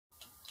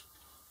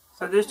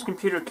So this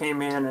computer came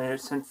in and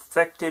it's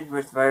infected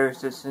with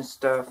viruses and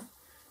stuff,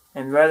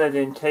 and rather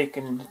than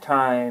taking the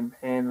time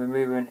and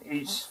removing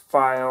each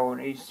file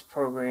and each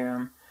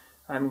program,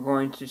 I'm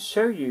going to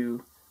show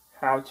you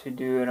how to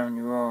do it on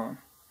your own.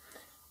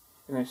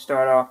 You're going to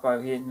start off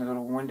by hitting the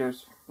little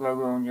Windows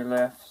logo on your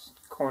left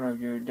corner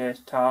of your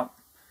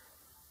desktop.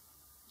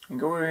 And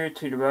go over here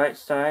to the right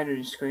side of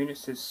the screen. It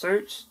says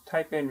search,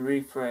 type in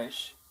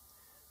refresh.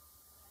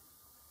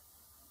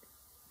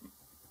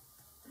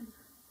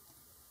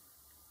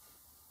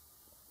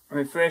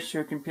 Refresh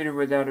your computer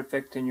without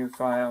affecting your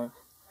files.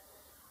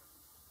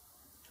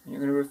 You're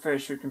going to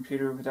refresh your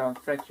computer without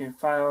affecting your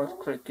files.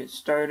 Click get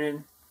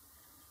started.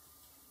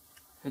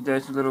 It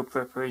does a little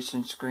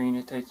preparation screen.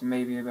 It takes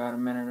maybe about a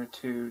minute or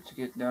two to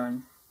get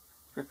done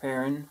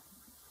preparing.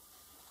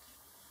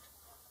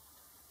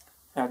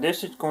 Now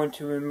this is going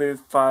to remove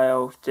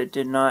files that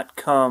did not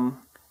come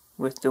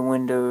with the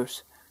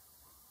Windows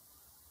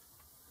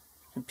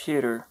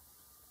computer.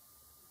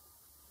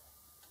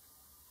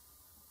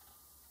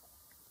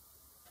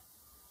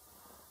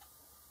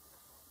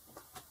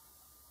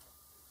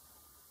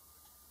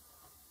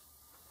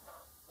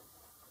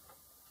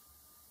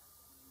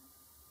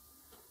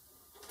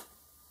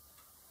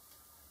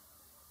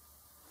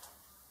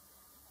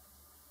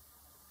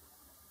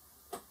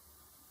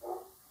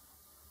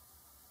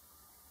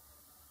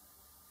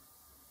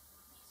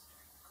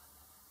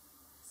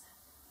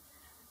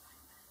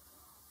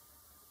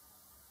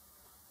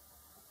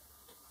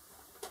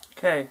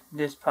 Okay,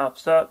 this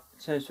pops up.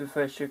 It says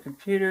refresh your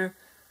computer.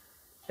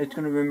 It's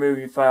going to remove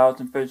your files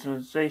and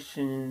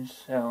personalizations.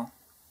 So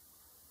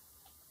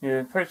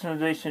your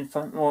personalization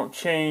font won't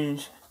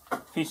change.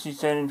 PC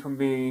settings will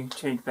be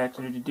changed back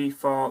to the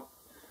default.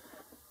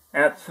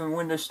 Apps from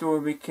Windows Store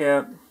will be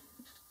kept.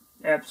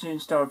 Apps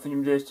installed from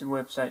your listed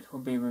websites will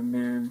be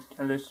removed.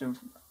 A list of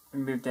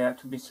removed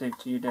apps will be saved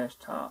to your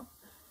desktop.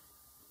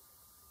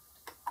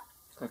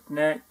 Click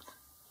next.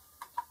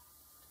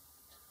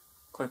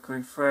 Click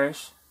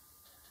refresh.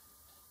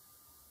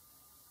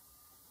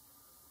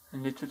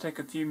 And it will take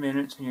a few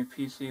minutes and your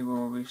PC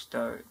will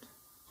restart.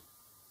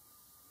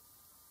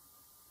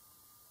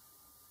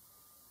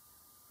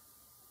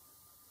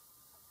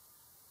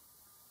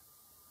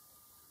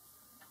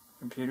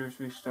 Computer's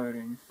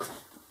restarting.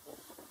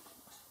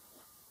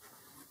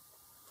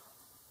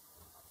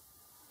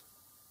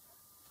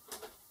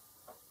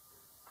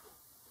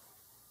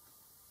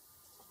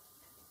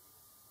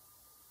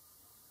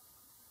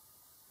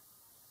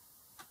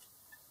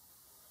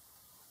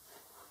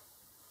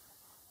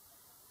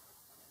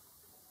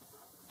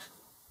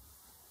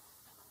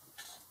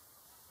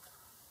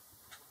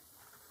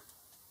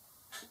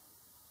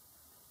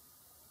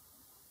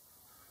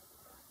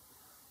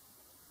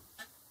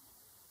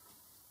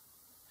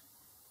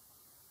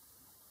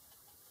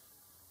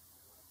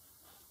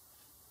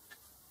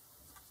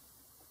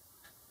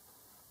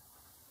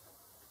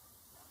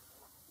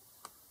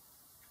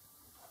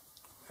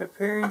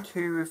 Preparing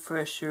to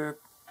refresh your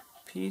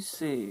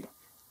PC.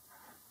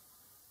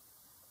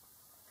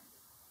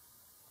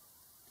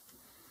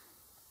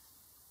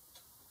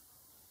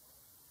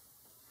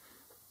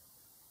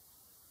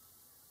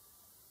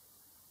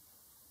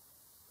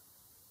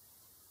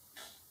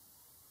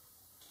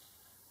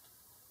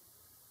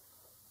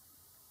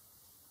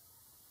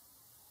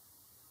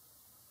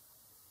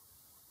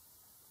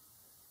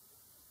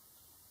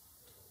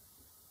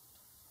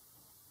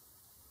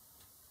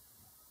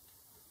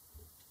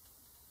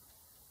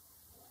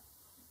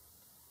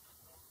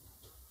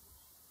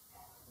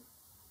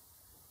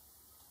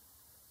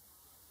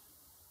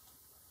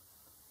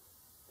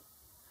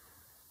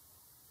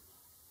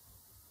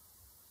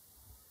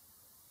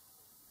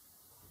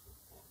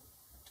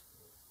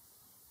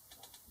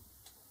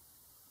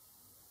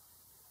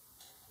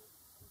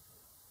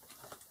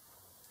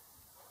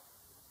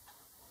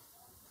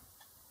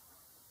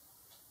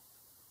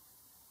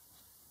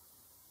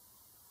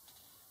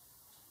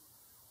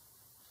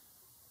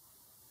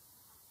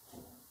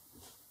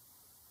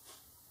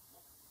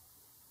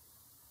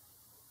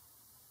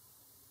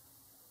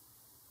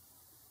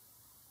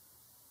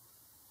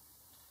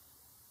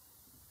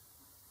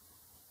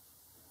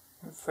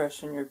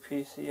 Refreshing your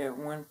PC at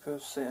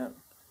 1%.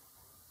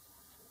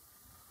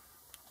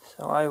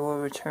 So I will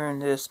return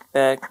this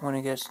back when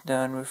it gets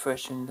done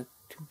refreshing the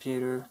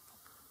computer.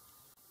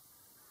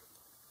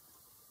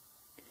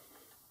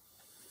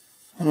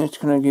 And it's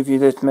going to give you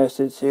this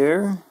message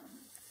here.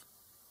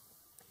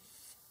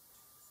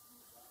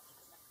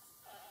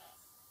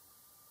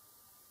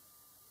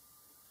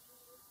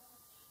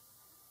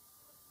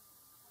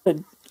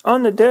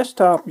 On the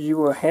desktop you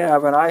will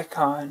have an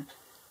icon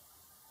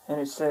and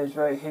it says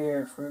right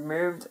here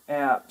removed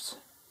apps.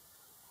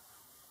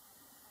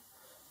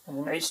 It's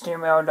an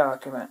HTML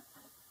document.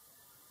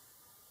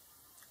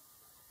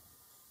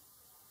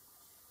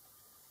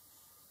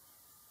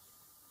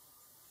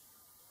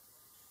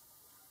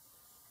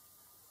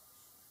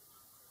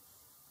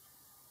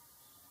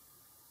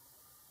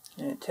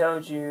 And it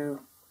tells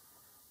you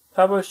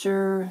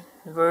publisher,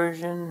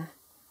 version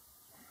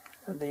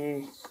of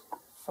the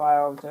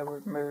files that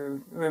were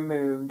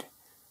removed.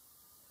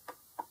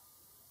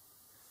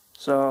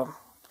 So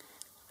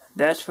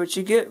that's what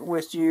you get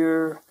with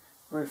your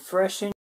refreshing